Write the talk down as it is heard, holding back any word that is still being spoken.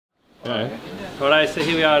Yeah. Righto, so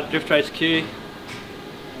here we are at Drifta HQ,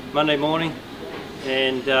 Monday morning,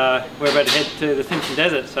 and we're about to head to the Simpson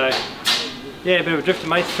desert. So yeah, a bit of a Drifta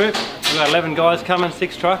mates trip. We've got 11 guys coming,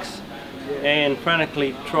 6 trucks, and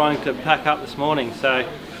frantically trying to pack up this morning. So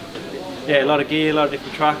yeah, a lot of gear, a lot of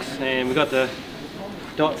different trucks, and we've got the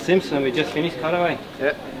Simpson we just finished cutaway.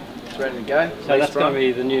 Yep, it's ready to go. So that's going to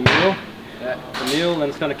be the new mule. Yeah. The mule, and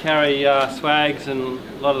it's going to carry swags and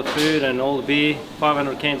a lot of the food and all the beer,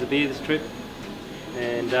 500 cans of beer this trip.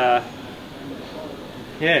 And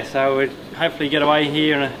yeah, so we'll hopefully get away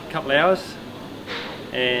here in a couple of hours.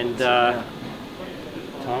 And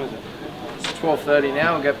what time is it? It's 12:30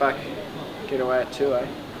 now. We'll get away at 2, eh?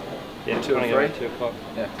 Yeah, 2 or 3. 2 o'clock.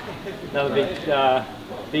 Yeah. Another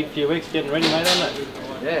big few weeks getting ready, mate, isn't it?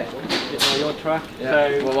 Yeah. Getting on your truck.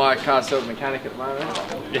 Yeah. So, well, my car's still the mechanic at the moment.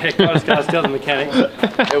 Yeah, car's still the mechanic.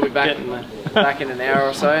 He'll be back in an hour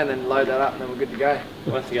or so, and then load that up, and then we're good to go.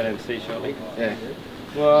 Once we go down to sea shortly. Yeah.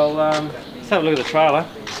 Well, let's have a look at the trailer.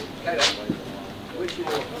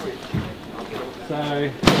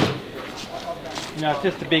 So, you know, it's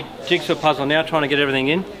just a big jigsaw puzzle now, trying to get everything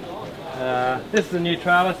in. This is the new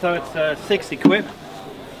trailer, so it's 6 equip.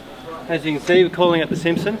 As you can see, we're calling it the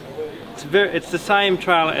Simpson. It's the same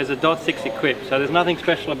trailer as a .6 equip, so there's nothing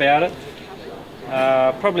special about it.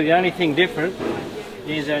 Probably the only thing different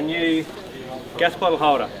is our new gas bottle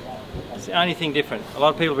holder. It's the only thing different. A lot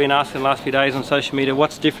of people have been asking the last few days on social media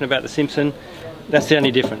what's different about the Simpson. That's the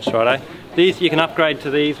only difference, right? These, you can upgrade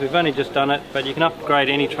to these. We've only just done it, but you can upgrade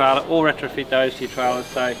any trailer or retrofit those to your trailers.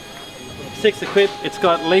 So 6 equip, it's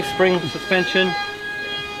got leaf spring suspension.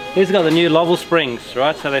 These have got the new Lovell springs,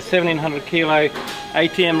 right? So they're 1700 kilo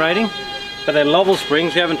ATM rating, but they're Lovell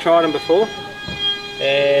springs. We haven't tried them before,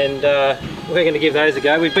 and we're going to give those a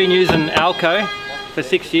go. We've been using Alco for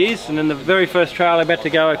 6 years, and then the very first trailer about to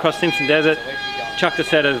go across Simpson Desert chucked a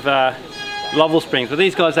set of Lovell springs. But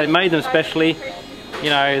these guys, they made them specially. You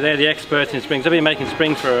know, they're the experts in springs. They've been making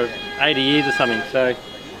springs for 80 years or something. So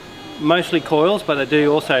mostly coils, but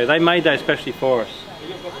they made those specially for us.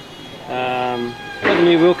 Got the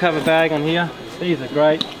new wheel cover bag on here. These are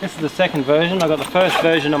great. This is the second version. I got the first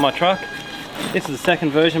version on my truck. This is the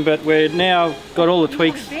second version, but we've now got all the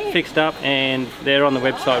tweaks fixed up and they're on the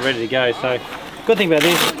website ready to go. So good thing about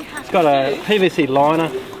this, it's got a PVC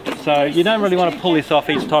liner, so you don't really want to pull this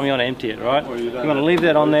off each time you want to empty it, right? You want to leave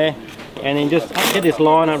that on there and then just get this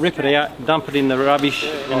liner, rip it out, dump it in the rubbish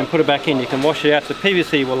and then put it back in. You can wash it out. It's a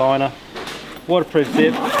PVC liner, waterproof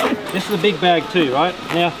zip. This is a big bag too, right?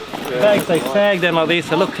 Now, bags, they sag down like this,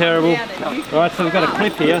 they look terrible, right? So we've got a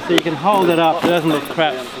clip here so you can hold it up so it doesn't look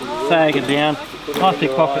crap, sag it down. Nice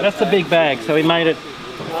big pocket. That's the big bag, so we made it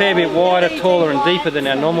a fair bit wider, taller and deeper than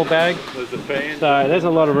our normal bag. So there's a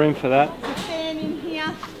lot of room for that.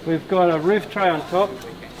 We've got a roof tray on top,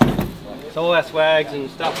 so all our swags and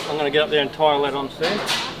stuff, I'm going to get up there and tile that on soon.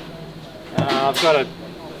 I've got a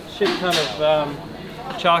shit ton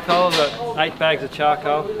of charcoal. I've got 8 bags of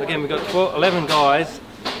charcoal. Again, we've got 11 guys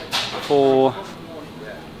for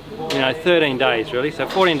 13 days really, so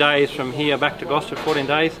 14 days from here back to Gloucester, 14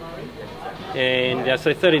 days, and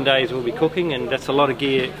so 13 days we'll be cooking, and that's a lot of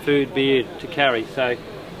gear, food, beer to carry. So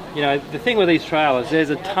you know, the thing with these trailers, there's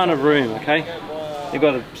a ton of room, okay? They've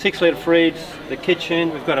got a 6-litre fridge, the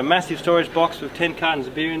kitchen, we've got a massive storage box with 10 cartons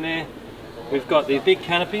of beer in there, we've got these big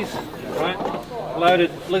canopies, right,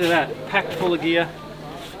 loaded, look at that, packed full of gear.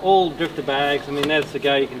 All Drifta bags, I mean that's the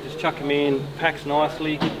go, you can just chuck them in, packs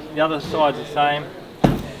nicely. The other side's the same.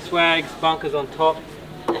 Swags, bunkers on top.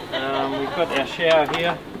 We've got our shower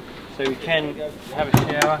here, so we can have a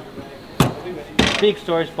shower. Big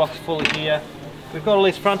storage box full of gear. We've got all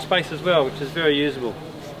this front space as well, which is very usable.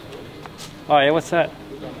 Oh yeah, what's that?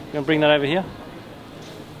 You want to bring that over here?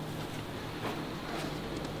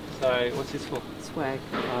 So, what's this for? Swag.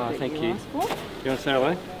 Oh, thank you. You want to say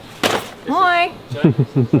hello? Hi.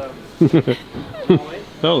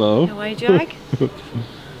 Hello. How are you, Jake?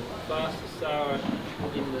 Fastest sour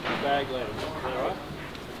in the bag ladder, is that right?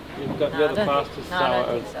 You're the fastest sour. I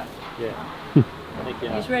don't think so. Yeah. I think you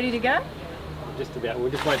are. He's ready to go? Just about.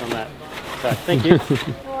 We'll just wait on that. So, thank you.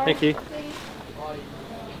 Thank you.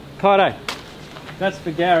 Kaido, that's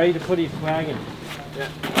for Gary to put his swag in. Yeah.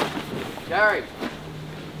 Gary.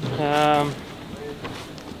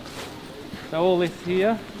 So all this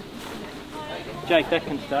here, Jake, that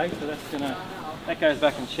can stay, so that goes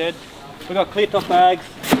back in shed. We've got clear top bags,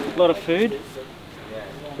 a lot of food.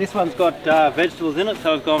 This one's got vegetables in it,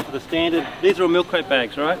 so I've gone for the standard. These are all milk crate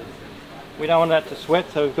bags, right? We don't want that to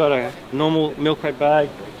sweat, so we've got a normal milk crate bag.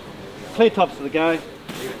 Clear tops to the go,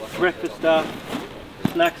 breakfast stuff,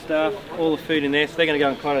 snack stuff, all the food in there, so they're going to go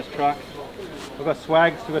in Kaido's truck. We've got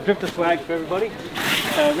swag, so we've got Drifta swag for everybody.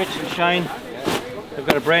 Rich and Shane, they've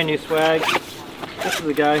got a brand new swag. This is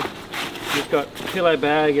the go. You've got a pillow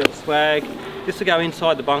bag, you've got swag. This will go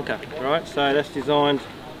inside the bunker, right? So that's designed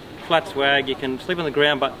flat swag. You can sleep on the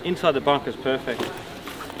ground, but inside the bunker is perfect.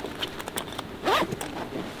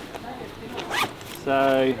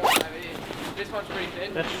 So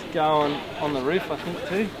that's going on the roof, I think,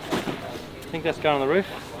 too. I think that's going on the roof.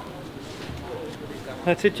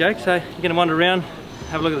 That's it, Jake. So you're going to wander around,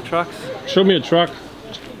 have a look at the trucks. Show me a truck.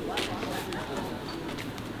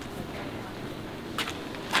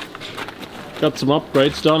 Got some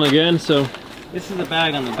upgrades done again, so. This is the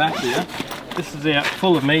bag on the back here. This is our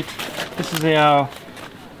full of meat. This is our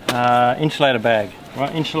insulator bag,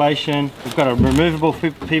 right? Insulation. We've got a removable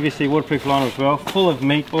PVC waterproof liner as well, full of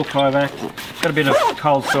meat, all cryovac. Got a bit of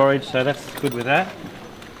cold storage, so that's good with that.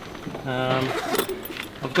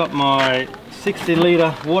 I've got my 60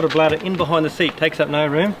 litre water bladder in behind the seat, takes up no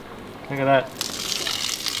room. Look at that.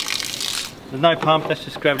 There's no pump, that's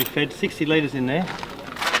just gravity fed, 60 litres in there.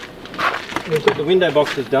 We've got the window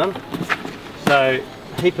boxes done, so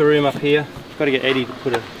a heap of room up here. Got to get Eddie to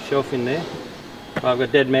put a shelf in there. I've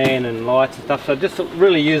got dead man and lights and stuff, so just a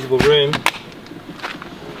really usable room.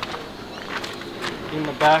 In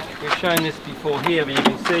the back, we've shown this before here, but you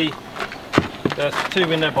can see there's 2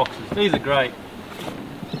 window boxes. These are great.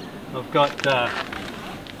 I've got,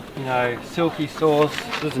 you know, silky saws.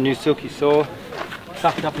 This is a new silky saw,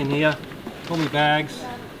 tucked up in here. All my bags,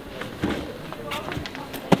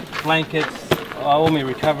 blankets, all my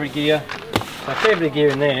recovery gear. So a fair bit of gear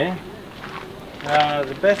in there.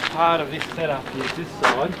 The best part of this setup is this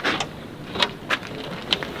side.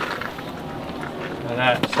 Like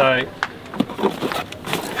that. So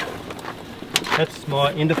that's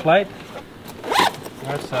my interplate.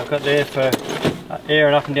 Right, so I've got there for air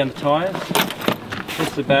and up and down the tyres. This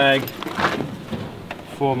is the bag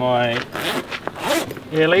for my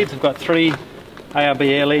air leads. I've got 3 ARB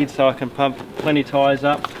air leads, so I can pump plenty of tyres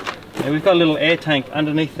up. And we've got a little air tank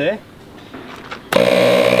underneath there.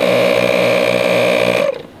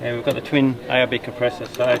 And we've got the twin ARB compressor,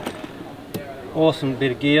 so awesome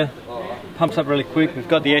bit of gear. Pumps up really quick. We've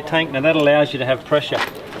got the air tank. Now that allows you to have pressure.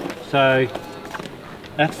 So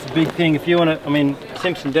that's the big thing. If you want to, I mean,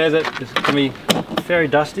 Simpson Desert is going to be very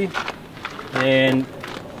dusty, and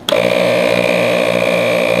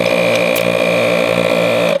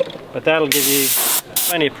but that'll give you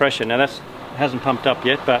plenty of pressure. Now that hasn't pumped up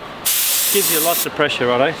yet, but gives you lots of pressure,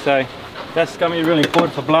 righto. So that's going to be really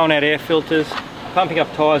important for blowing out air filters, pumping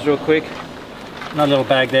up tyres real quick. Another little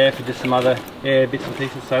bag there for just some other air bits and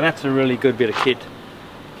pieces. So that's a really good bit of kit.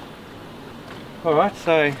 All right,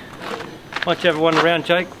 so why don't you have a wander around,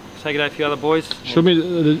 Jake? Take it out a few other boys. Show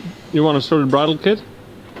me, you want a sort of bridle kit?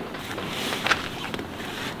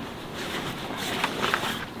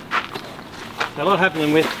 A lot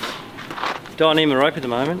happening with Dyneema rope at the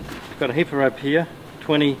moment. I've got a heap of rope here,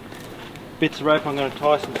 20 bits of rope. I'm going to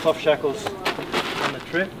tie some soft shackles on the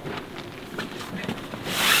trip.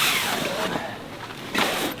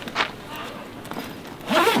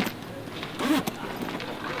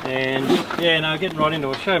 And yeah, no, getting right into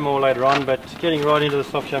it. We'll show more later on, but getting right into the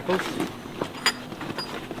soft shackles.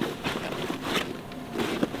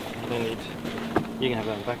 You can have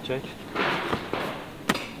that on the back, Jake.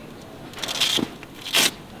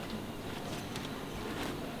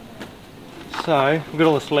 So we've got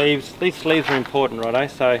all the sleeves. These sleeves are important, righto?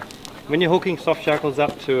 So when you're hooking soft shackles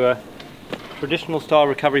up to a traditional style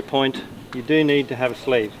recovery point, you do need to have a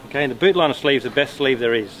sleeve. Okay, and the boot liner sleeve is the best sleeve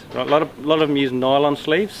there is. Right? A lot of them use nylon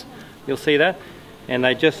sleeves. You'll see that, and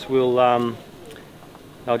they just will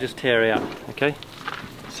they'll just tear out. Okay,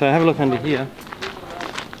 so have a look under here.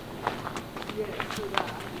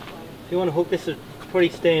 If you want to hook, this is pretty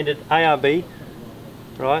standard ARB,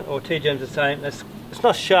 right? Or T-Gem's the same. It's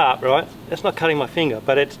not sharp, right? That's not cutting my finger,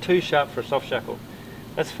 but it's too sharp for a soft shackle.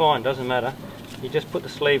 That's fine, doesn't matter. You just put the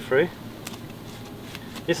sleeve through.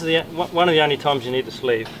 This is one of the only times you need the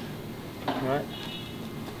sleeve, right?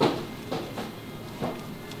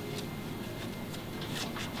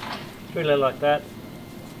 Through there like that.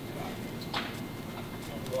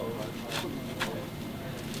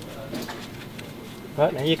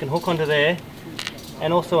 Right, now you can hook onto there,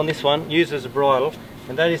 and also on this one, use as a bridle,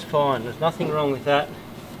 and that is fine. There's nothing wrong with that,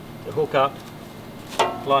 to hook up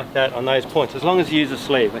like that on those points, as long as you use a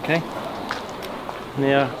sleeve, okay?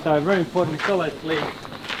 Now, so very important, we sell those sleeves.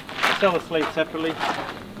 Sell the sleeves separately.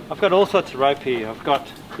 I've got all sorts of rope here. I've got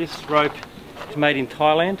this rope is made in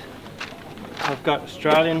Thailand. I've got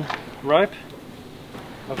Australian rope.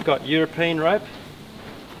 I've got European rope.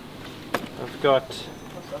 I've got,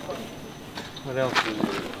 what else?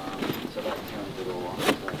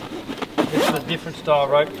 another different style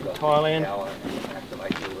rope from Thailand,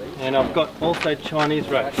 and I've got also Chinese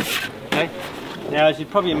rope. Okay. Now, as you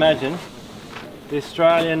probably imagine, the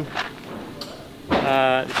Australian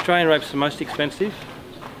rope's the most expensive,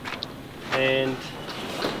 and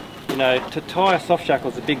you know, to tie a soft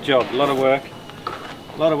shackle is a big job, a lot of work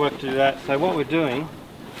to do that. So what we're doing,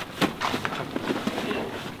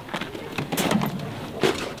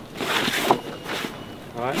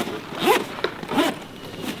 right?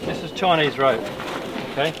 This is Chinese rope.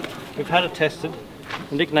 Okay, we've had it tested.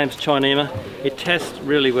 The nickname's Chinema. It tests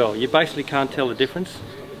really well. You basically can't tell the difference.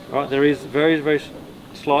 Right? There is very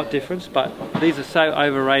slight difference, but these are so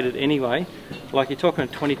overrated anyway. Like you're talking a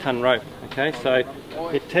 20-ton rope. Okay, so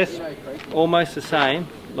it tests almost the same.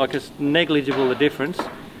 Like it's negligible the difference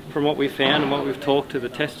from what we found and what we've talked to the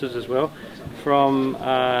testers as well from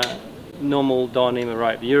normal Dyneema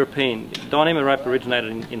rope. European Dyneema rope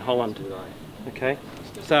originated in Holland. Okay,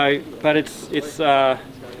 so but it's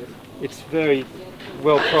very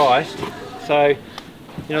well priced. So you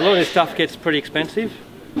know, a lot of this stuff gets pretty expensive,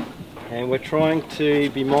 and we're trying to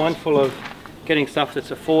be mindful of getting stuff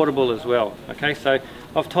that's affordable as well. Okay, so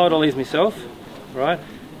I've tied all these myself, right?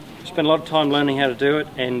 Spent a lot of time learning how to do it,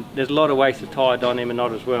 and there's a lot of ways to tie a Dyneema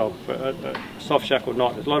knot as well. For a soft shackle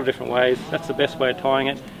knot, there's a lot of different ways. That's the best way of tying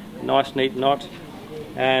it. Nice neat knot.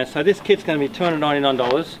 So this kit's going to be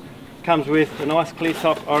 $299. Comes with a nice clear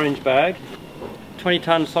top orange bag,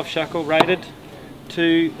 20-ton soft shackle rated.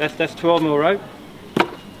 That's 12mm rope,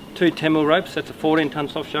 2 10mm ropes. That's a 14-ton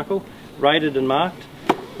soft shackle, rated and marked.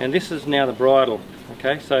 And this is now the bridle.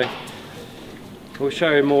 Okay, so we'll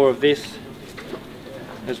show you more of this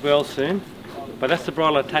as well soon. But that's the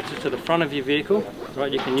bridle that attaches to the front of your vehicle.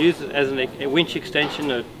 Right, you can use it as a winch extension,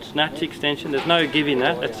 a snatch extension. There's no give in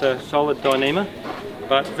that. It's a solid Dyneema,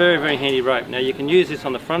 but very handy rope. Now you can use this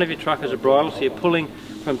on the front of your truck as a bridle, so you're pulling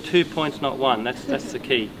from 2 points, not one. That's the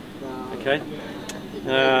key. Okay.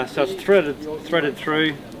 So it's threaded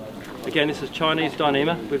through. Again, this is Chinese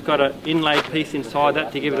Dyneema. We've got an inlaid piece inside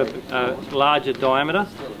that to give it a larger diameter,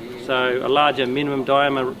 so a larger minimum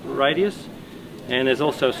diameter radius, and there's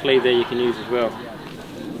also a sleeve there you can use as well.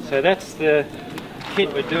 So that's the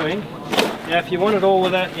kit we're doing. Now if you want it all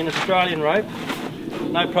with that in Australian rope,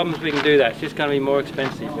 no problems, we can do that. It's just going to be more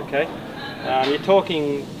expensive. Okay, you're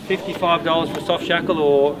talking $55 for soft shackle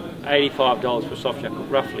or $85 for soft shackle,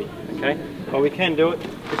 roughly. Okay, well, we can do it.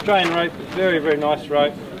 Australian rope, very nice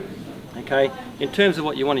rope. Okay, in terms of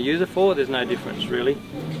what you want to use it for, there's no difference really.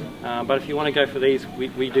 But if you want to go for these,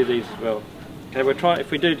 we do these as well. Okay, we're trying.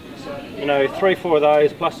 If we do, you know, 3-4 of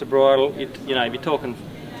those plus the bridle, you know, you're talking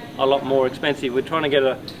a lot more expensive. We're trying to get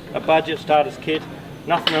a budget starter's kit.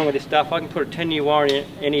 Nothing wrong with this stuff. I can put a 10-year warranty in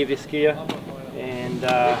any of this gear, and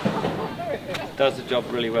it does the job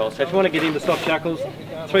really well. So if you want to get into soft shackles,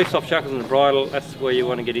 3 soft shackles and a bridle, that's where you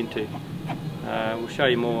want to get into. We'll show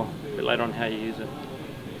you more a bit later on how you use it.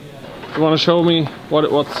 You want to show me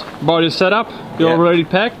what's about your setup? You already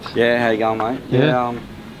packed? Yeah, how you going, mate? Yeah.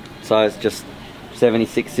 So it's just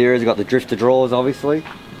 76 series. We've got the Drifta drawers, obviously.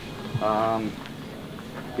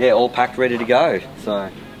 Yeah, all packed, ready to go. So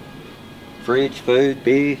fridge, food,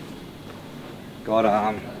 beer. Got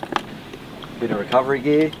a bit of recovery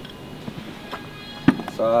gear.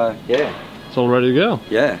 So yeah, it's all ready to go.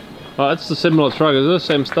 Yeah. Oh, it's a similar truck, is it?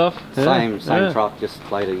 Same stuff? Same truck,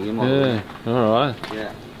 just later year model. Yeah. All right.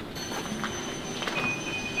 Yeah.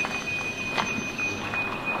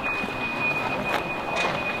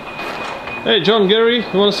 Hey, John, Gary,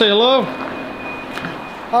 you want to say hello?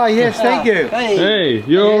 Oh yes, thank you. Hey,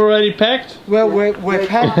 you're already packed? Well, we're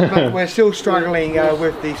packed, but we're still struggling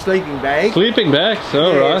with the sleeping bag. Sleeping bags,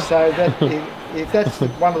 all right. So that, if that's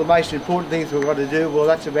one of the most important things we've got to do, well,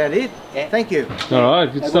 that's about it. Yeah. Thank you. All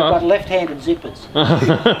right, good stuff. We've got left-handed zippers.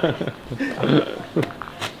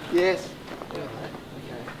 Yes.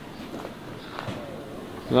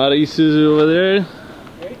 A lot of Isuzu over there.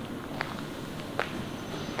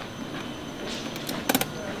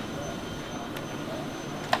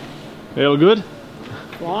 They all good?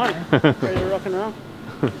 Fine. Ready to rock and roll.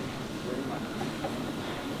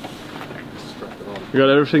 You got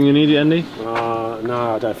everything you need, Andy?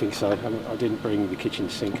 No, I don't think so. I didn't bring the kitchen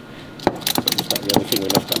sink. So just the only thing we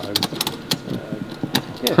left at home.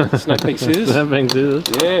 Yeah, snap-peak scissors. Snap-peak scissors.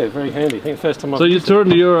 Yeah, very handy. I think the first time So you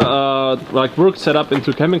turned your like work setup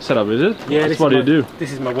into camping setup, is it? Yeah, that's what you do.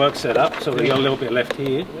 This is my work setup. So we've got a little bit left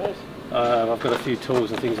here. I've got a few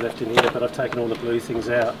tools and things left in here, but I've taken all the blue things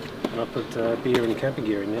out and I put beer and camping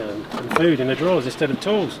gear in there and food in the drawers instead of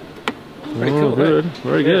tools. Pretty cool. Good.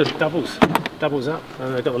 Very good. Doubles up.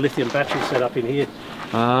 And I've got a lithium battery set up in here.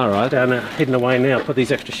 Ah, right. Down hidden away now. Put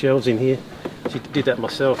these extra shelves in here Actually did that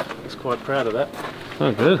myself. I was quite proud of that.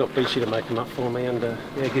 Oh, good. Got Beachy to make them up for me, and yeah,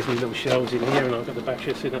 it gives me little shelves in here, and I've got the back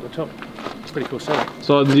shed sitting at the top. It's pretty cool setup.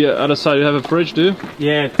 So the other side you have a fridge, do you?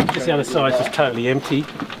 Yeah, just the other side's just totally empty.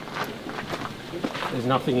 There's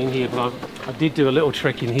nothing in here, but I did do a little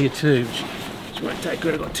trick in here too, which won't take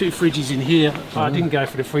good. I've got 2 fridges in here. I didn't go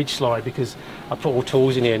for the fridge slide because I put all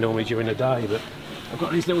tools in here normally during the day, but I've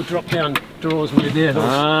got these little drop-down drawers right there.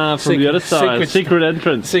 From the other side, secret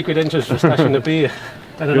entrance. Secret entrance for stashing the beer.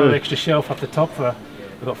 And another extra shelf up the top for,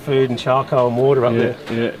 we've got food and charcoal and water up there.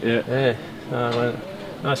 Yeah.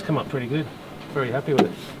 No, it's come up pretty good. Very happy with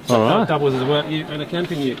it. All right. Doubles as a work ute and a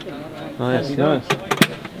camping ute. Nice. Yeah.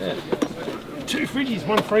 2 fridges,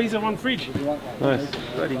 1 freezer, 1 fridge. Nice.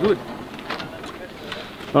 Bloody good.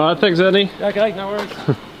 All right, thanks, Andy. Okay, no worries.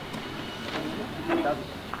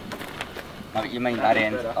 No, you mean that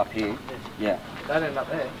end up here? Yeah. That end up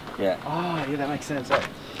there. Yeah. Oh, yeah, that makes sense.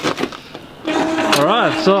 All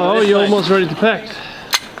right, so you're almost ready to pack.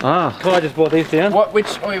 Ah. Kai just brought these down. What?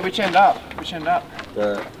 Which end up? Which end up?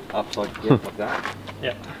 The upside, yeah, like that.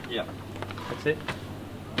 Yeah. Yeah. That's it.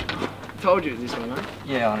 Told you this one, mate.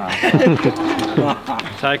 Yeah, I know.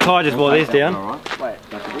 So Kai just brought these down. Alright. Wait,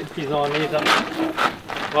 that's it. Just design these up.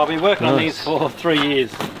 Well, I've been working on these for 3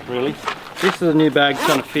 years, really. This is a new bag. It's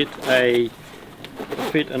going to fit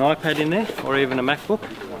an iPad in there, or even a MacBook.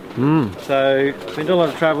 So I've been doing a lot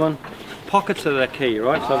of travelling. Pockets are the key,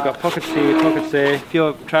 right? So I've got pockets here, pockets there. If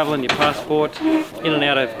you're travelling, your passport, in and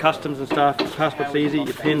out of customs and stuff, your passport's easy,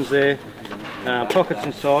 your pen's there. Pockets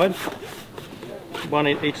inside, 1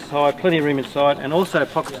 in each side, plenty of room inside, and also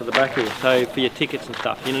pockets at the back here, so for your tickets and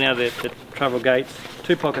stuff, in and out of the travel gates.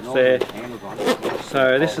 2 pockets there.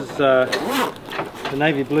 So this is the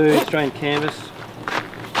navy blue Australian canvas.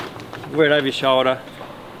 Wear it over your shoulder.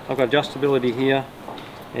 I've got adjustability here,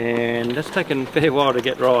 and that's taken a fair while to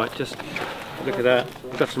get right. Just look at that.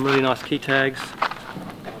 I've got some really nice key tags.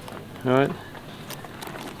 Alright.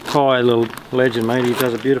 Kai, a little legend, mate, he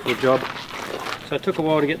does a beautiful job. So it took a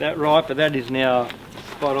while to get that right, but that is now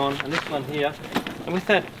spot on. And this one here, and with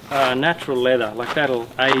that natural leather, like that'll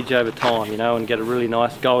age over time, you know, and get a really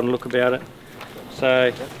nice golden look about it.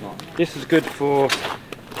 So this is good for,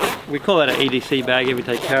 we call that an EDC bag,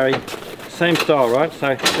 everyday carry. Same style, right?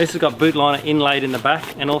 So this has got boot liner inlaid in the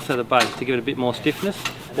back and also the base to give it a bit more stiffness,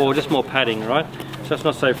 or just more padding, right? So it's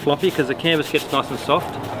not so floppy because the canvas gets nice and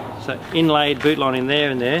soft. So inlaid boot line in there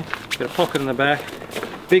and there. Got a pocket in the back,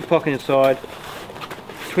 big pocket inside,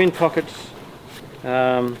 twin pockets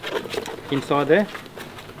inside there,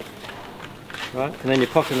 right? And then your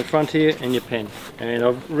pocket in the front here and your pen. And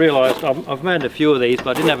I've realised I've made a few of these, but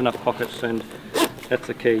I didn't have enough pockets, and that's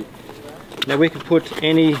the key. Now we can put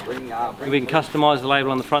any, we can customise the label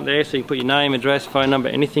on the front there, so you can put your name, address, phone number,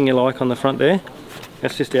 anything you like on the front there.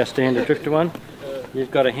 That's just our standard Drifta one. You've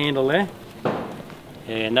got a handle there,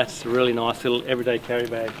 and that's a really nice little everyday carry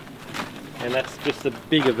bag. And that's just the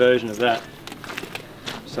bigger version of that.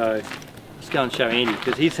 So let's go and show Andy,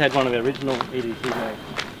 because he's had one of the original EDC bags.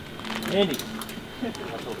 Andy.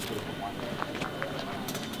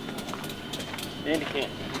 Andy can.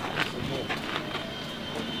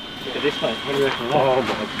 Look at this one. What do you reckon of that? Oh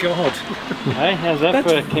my god. Hey, how's that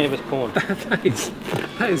for a canvas pawn?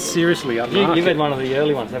 that is seriously unlucky. You've had one of the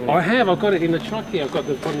early ones, haven't you? I have. I've got it in the truck here. I've got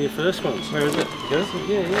one of your first ones. Where is it? Yeah,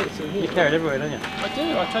 it's in here. You carry it everywhere, don't you? I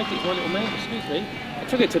do. I take it to my little man. Excuse me. I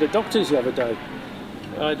took it to the doctors the other day.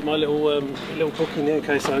 I had my little book in there in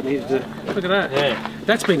case I needed to. Look at that. Yeah.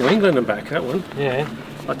 That's been to England and back. That one. Yeah.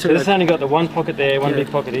 I took So this only got the one pocket there, one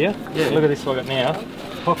big pocket here. Yeah. Look at this one I got now.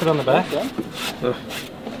 Pocket on the back.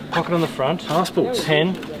 Pocket on the front. Passports. Pen.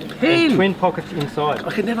 And twin pockets inside.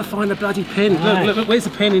 I could never find the bloody pen. Look, where's the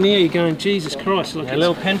pen in here? You're going, Jesus Christ. Look, A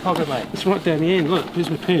little pen pocket, mate. it's right down the end. Look, here's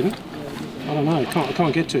my pen. I don't know, I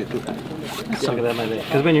can't get to it. But Look at that, mate.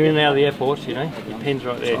 Because when you're in and out of the airport, you know, your pen's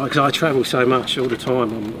right there. because I travel so much all the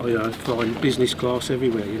time, I'm flying business class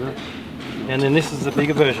everywhere, you know. And then this is the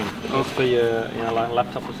bigger version. It's for your, you know, like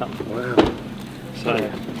laptop or something. Wow. So,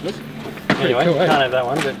 anyway, cool, eh? can't have that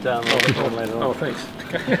one, but I'll record it later on. Oh, thanks.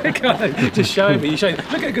 Just show me. Look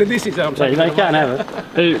how good this is. I'm So you taking can't have it.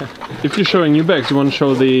 Hey, if you're showing new bags, you want to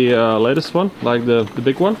show the latest one, like the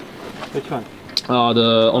big one? Which one?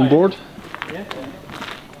 The onboard. Yeah.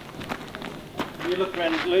 You look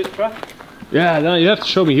around Lou's truck? Yeah, no, you have to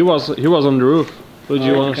show me. He was on the roof. Would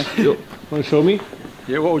you want to show me?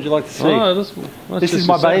 Yeah, what would you like to see? Oh, This is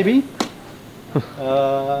my baby. Show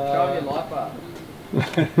me light bar.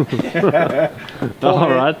 All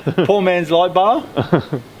right. Poor man's light bar.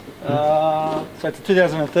 So it's a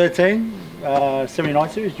 2013 79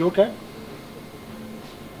 series dual cab.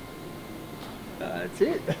 It's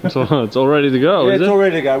that's it. So it's all ready to go, Yeah, is it's it? all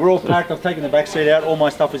ready to go. We're all packed. I've taken the back seat out. All my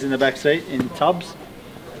stuff is in the back seat in tubs.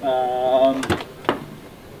 So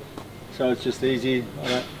it's just easy. I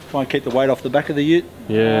don't try and keep the weight off the back of the ute.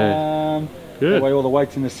 Yeah. Good. That way all the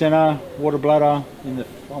weight's in the centre. Water bladder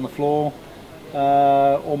on the floor.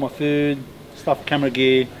 All my food, stuff, camera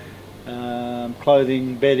gear,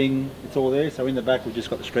 clothing, bedding. It's all there. So in the back we've just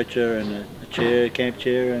got the stretcher and a chair, camp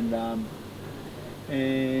chair, and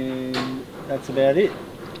that's about it.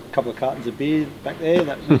 A couple of cartons of beer back there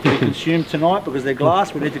that need to be consumed tonight because they're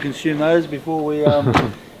glass. We need to consume those before we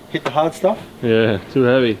hit the hard stuff. Yeah, too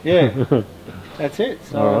heavy. Yeah, that's it.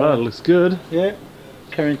 So, Alright, looks good. Yeah,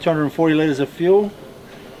 carrying 240 litres of fuel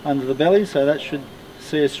under the belly, so that should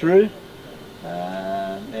see us through.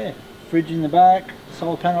 Yeah, fridge in the back,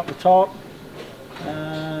 solar panel up the top,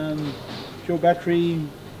 fuel battery,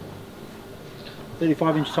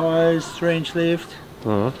 35-inch tyres, 3-inch lift.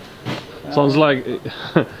 Sounds like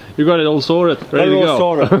you got it all sorted, ready to go.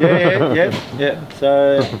 Sorted. Yeah.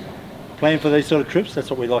 So, plan for these sort of trips, that's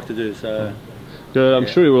what we like to do. So, good, I'm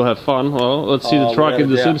sure you will have fun. Well, let's see the truck in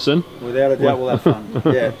the Simpson. Without a doubt, we'll have fun.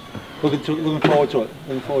 Yeah, looking forward to it.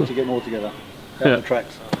 Looking forward to getting all together. Out the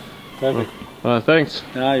tracks. Perfect. Thanks.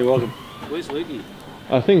 No, you're welcome. Where's Lukey?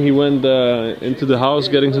 I think he went into the house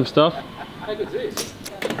getting some stuff. How good's this?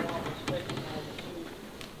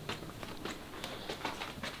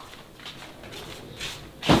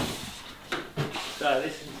 So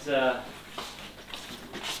this is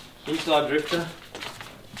inside Drifta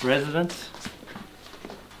residence.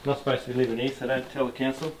 Not supposed to be living here, so don't tell the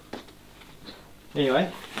council.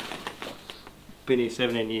 Anyway, been here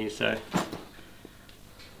 17 years, so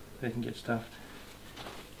they can get stuffed.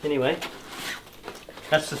 Anyway,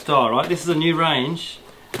 that's the style, right? This is a new range,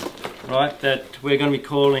 right, that we're going to be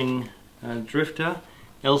calling Drifta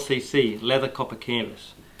LCC, leather copper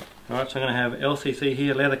canvas. Alright, so I'm going to have LCC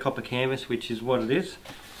here, leather copper canvas, which is what it is.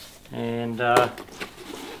 And there'll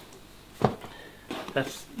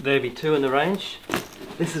be 2 in the range.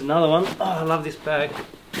 This is another one. Oh, I love this bag.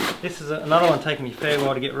 This is another one taking me a fair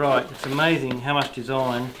while to get right. It's amazing how much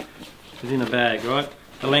design is in a bag, right?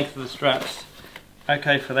 The length of the straps.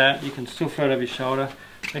 Okay for that, you can still throw it over your shoulder.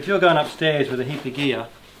 If you're going upstairs with a heap of gear,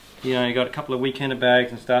 you know, you've got a couple of weekender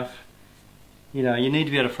bags and stuff, you know, you need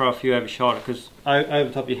to be able to throw a few over your shoulder because over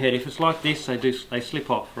the top of your head, if it's like this, they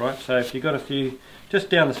slip off, right? So if you've got a few, just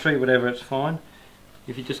down the street, whatever, it's fine.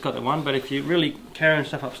 If you just got the one, but if you're really carrying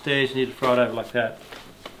stuff upstairs, you need to throw it over like that.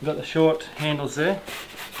 You've got the short handles there.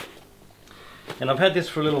 And I've had this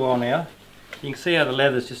for a little while now. You can see how the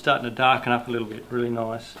leather's just starting to darken up a little bit, really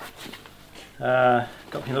nice. Got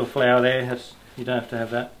my little flower there, you don't have to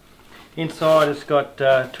have that. Inside it's got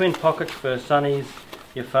twin pockets for sunnies,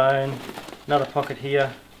 your phone, another pocket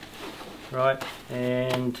here, right,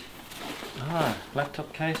 and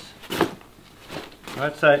laptop case.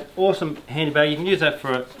 Right, so awesome handy bag. You can use that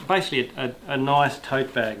for basically a nice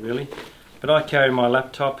tote bag, really. But I carry my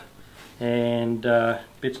laptop and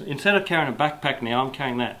bits. Instead of carrying a backpack now, I'm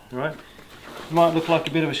carrying that. Right, it might look like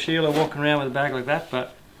a bit of a Sheila walking around with a bag like that,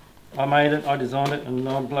 but I made it, I designed it, and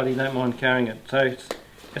I bloody don't mind carrying it. So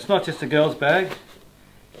it's not just a girl's bag,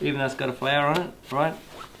 even though it's got a flower on it, right?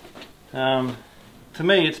 To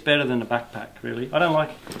me, it's better than a backpack, really. I don't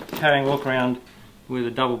like walk around with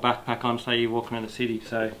a double backpack on, say you walk around the city.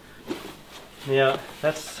 So, yeah,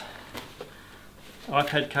 that's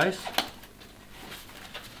iPad case.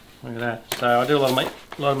 Look at that. So I do a lot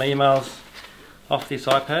of my emails off this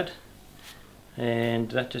iPad, and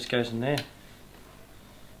that just goes in there.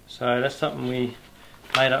 So that's something we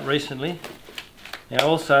made up recently. Now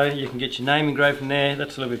also you can get your name engraved in there.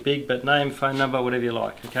 That's a little bit big, but name, phone number, whatever you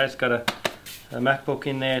like. Okay, it's got a MacBook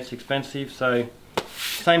in there. It's expensive, so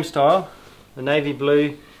same style. The navy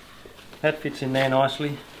blue, that fits in there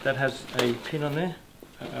nicely. That has a pin on there,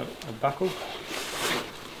 a buckle.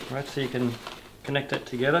 Right, so you can connect that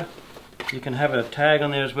together. You can have a tag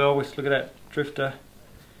on there as well. Look at that, Drifta,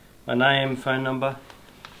 my name, phone number.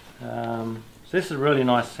 So this is a really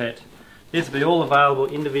nice set. This will be all available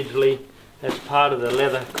individually as part of the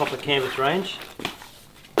leather copper canvas range.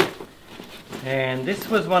 And this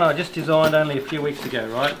was one I just designed only a few weeks ago,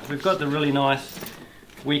 right? We've got the really nice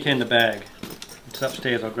weekender bag. It's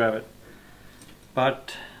upstairs, I'll grab it.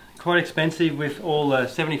 But quite expensive with all the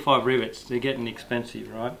 75 rivets. They're getting expensive,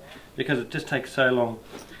 right? Because it just takes so long.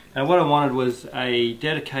 And what I wanted was a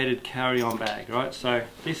dedicated carry-on bag, right? So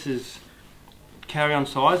this is carry-on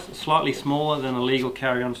size, slightly smaller than a legal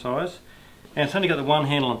carry-on size. And it's only got the one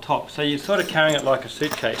handle on top. So you're sort of carrying it like a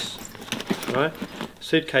suitcase, right?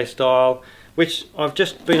 Suitcase style, which I've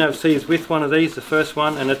just been overseas with one of these, the first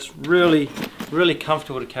one, and it's really, really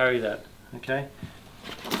comfortable to carry that, okay?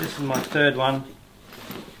 This is my third one.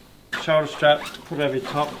 Shoulder strap, put it over your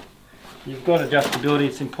top. You've got adjustability.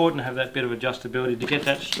 It's important to have that bit of adjustability to get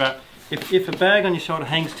that strap. If a bag on your shoulder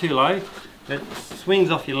hangs too low, it swings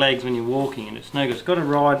off your legs when you're walking, and it's no good. It's got to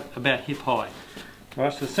ride about hip high.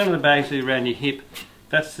 Right, so the center of the bag's around your hip.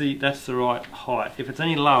 That's the right height. If it's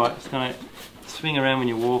any lower, it's going to swing around when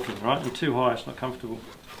you're walking, right? And too high, it's not comfortable.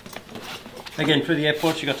 Again, through the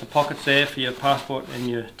airports, you've got the pockets there for your passport and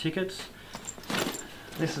your tickets.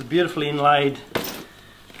 This is beautifully inlaid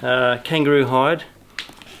kangaroo hide.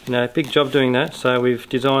 You know, big job doing that. So we've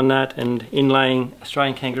designed that and inlaying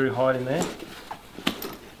Australian kangaroo hide in there.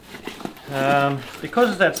 Because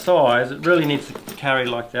it's that size, it really needs to carry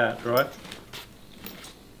like that, right?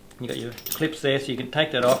 You got your clips there, so you can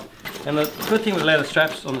take that off. And the good thing with leather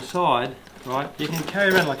straps on the side, right? You can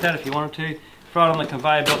carry around like that if you wanted to. Throw it on the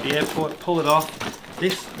conveyor belt at the airport, pull it off.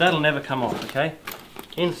 That'll never come off, okay?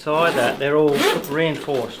 Inside that, they're all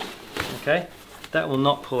reinforced, okay? That will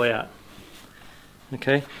not pull out,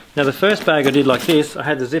 okay? Now the first bag I did like this, I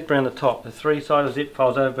had the zip around the top. The three-sided zip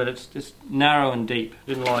folds over, but it's just narrow and deep.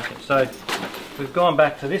 Didn't like it. So we've gone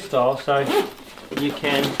back to this style, so you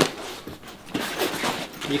can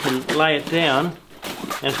lay it down,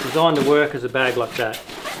 and it's designed to work as a bag like that.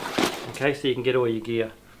 Okay, so you can get all your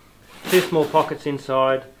gear. 2 small pockets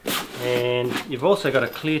inside, and you've also got a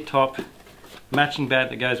clear top matching bag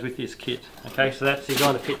that goes with this kit. Okay, so that's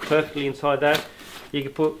designed to fit perfectly inside that. You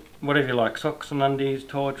can put whatever you like, socks and undies,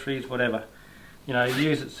 toiletries, whatever. You know,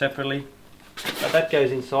 use it separately. But that goes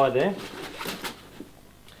inside there.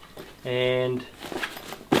 And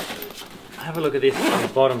have a look at this on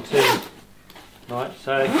the bottom too. Right,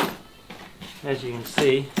 so as you can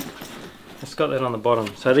see, it's got that on the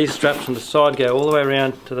bottom. So these straps on the side go all the way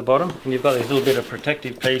around to the bottom, and you've got this little bit of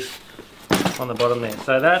protective piece on the bottom there.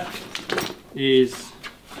 So that is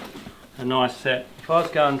a nice set. If I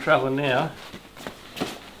was going travelling now,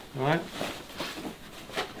 right,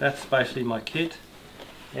 that's basically my kit.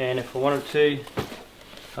 And if I wanted to,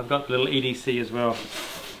 I've got the little EDC as well.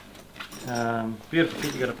 Beautiful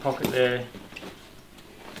kit, you've got a pocket there.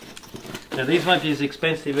 Now these won't be as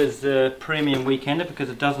expensive as the premium weekender because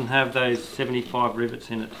it doesn't have those 75 rivets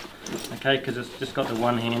in it. Okay, because it's just got the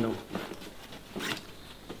one handle.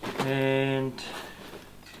 And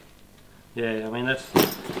yeah, I mean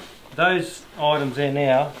those items there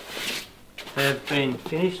now, they've been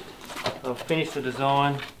finished. I've finished the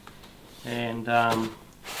design, and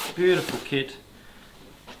beautiful kit.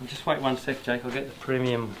 And just wait one sec, Jake, I'll get the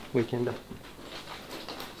premium weekender.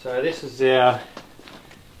 So this is our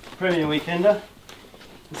premium weekender.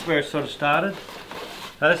 This is where it sort of started.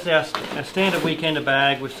 So this is our standard weekender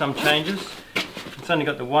bag with some changes. It's only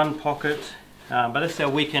got the one pocket, but this is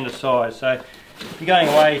our weekender size. So if you're going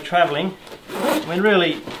away travelling, I mean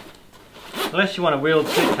really, unless you want a wheeled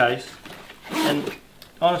suitcase, and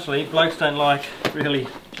honestly, blokes don't like really,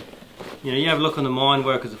 you know, you have a look on the mine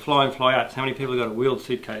workers, the fly in fly outs, how many people have got a wheeled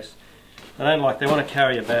suitcase. They don't like, they want to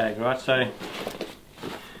carry a bag, right? So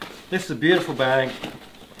this is a beautiful bag.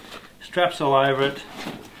 Straps all over it,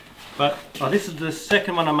 but this is the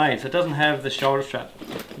second one I made, so it doesn't have the shoulder strap.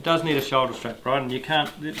 It does need a shoulder strap, right? And you can't,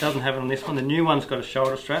 it doesn't have it on this one. The new one's got a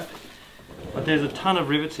shoulder strap, but there's a ton of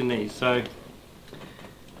rivets in these, so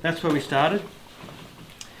that's where we started,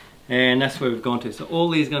 and that's where we've gone to. So all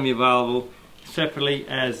these are going to be available separately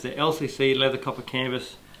as the LCC leather copper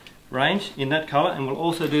canvas range in that colour, and we'll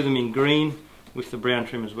also do them in green with the brown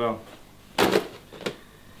trim as well.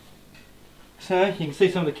 So you can see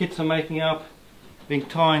some of the kits I'm making up. Been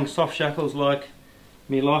tying soft shackles like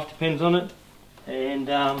my life depends on it, and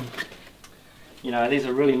you know, these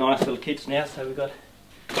are really nice little kits now. So we've got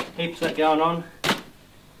heaps of that going on.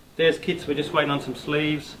 There's kits, we're just waiting on some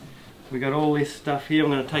sleeves. We got all this stuff here.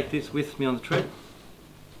 I'm going to take this with me on the trip,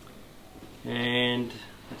 and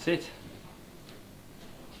that's it.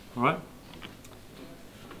 All right.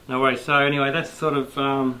 No worries. So anyway, that's sort of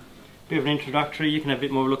bit of an introductory. You can have a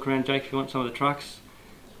bit more look around, Jake, if you want some of the trucks,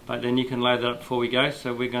 but then you can load that up before we go.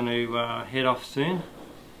 So we're going to head off soon,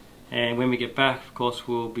 and when we get back, of course,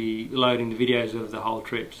 we'll be loading the videos of the whole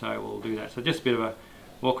trip, so we'll do that. So just a bit of a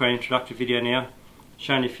walk around introductory video now,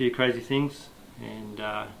 showing you a few crazy things, and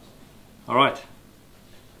alright,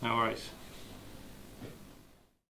 no worries.